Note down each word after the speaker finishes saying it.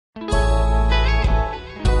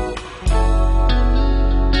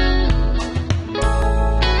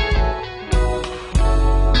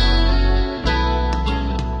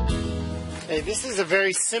Okay, this is a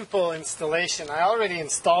very simple installation. I already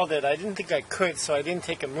installed it. I didn't think I could, so I didn't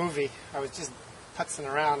take a movie. I was just putzing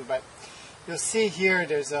around, but you'll see here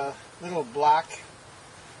there's a little black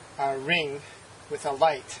ring with a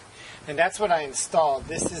light, and that's what I installed.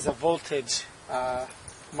 This is a voltage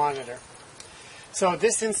monitor. So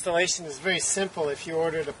this installation is very simple if you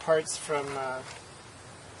order the parts from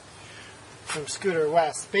Scooter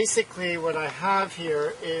West. Basically what I have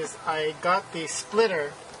here is I got the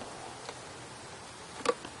splitter.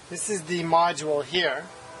 This is the module here,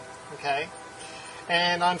 okay?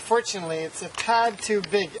 And unfortunately it's a tad too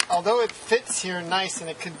big. Although it fits here nice and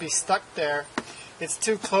it could be stuck there, it's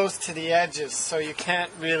too close to the edges, so you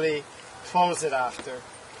can't really close it after.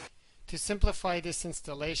 To simplify this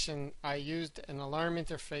installation, I used an alarm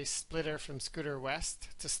interface splitter from Scooter West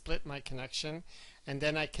to split my connection, and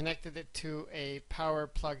then I connected it to a power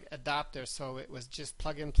plug adapter, so it was just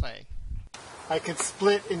plug and play. I could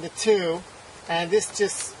split into two, and this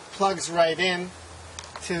just plugs right in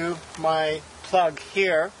to my plug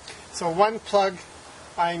here. So one plug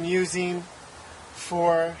I'm using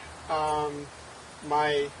for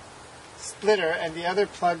my splitter, and the other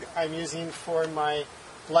plug I'm using for my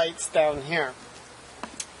lights down here.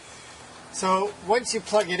 So once you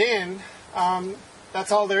plug it in,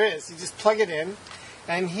 that's all there is. You just plug it in,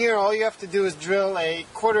 and here all you have to do is drill a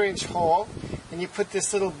 1/4 inch hole, and you put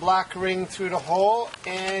this little black ring through the hole,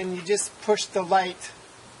 and you just push the light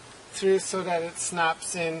through so that it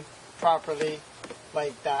snaps in properly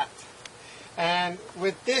like that. And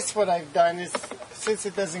with this, what I've done is, since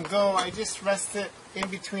it doesn't go, I just rest it in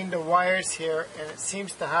between the wires here, and it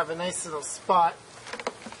seems to have a nice little spot.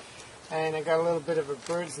 And I got a little bit of a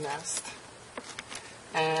bird's nest.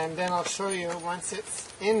 And then I'll show you, once it's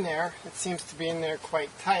in there, it seems to be in there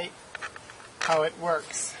quite tight, how it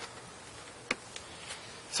works.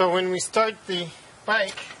 So when we start the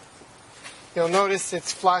bike, you'll notice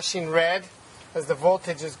it's flashing red as the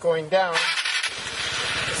voltage is going down.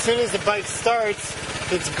 As soon as the bike starts,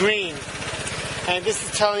 it's green. And this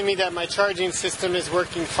is telling me that my charging system is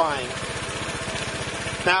working fine.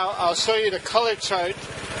 Now I'll show you the color chart,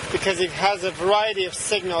 because it has a variety of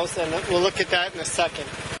signals, and we'll look at that in a second.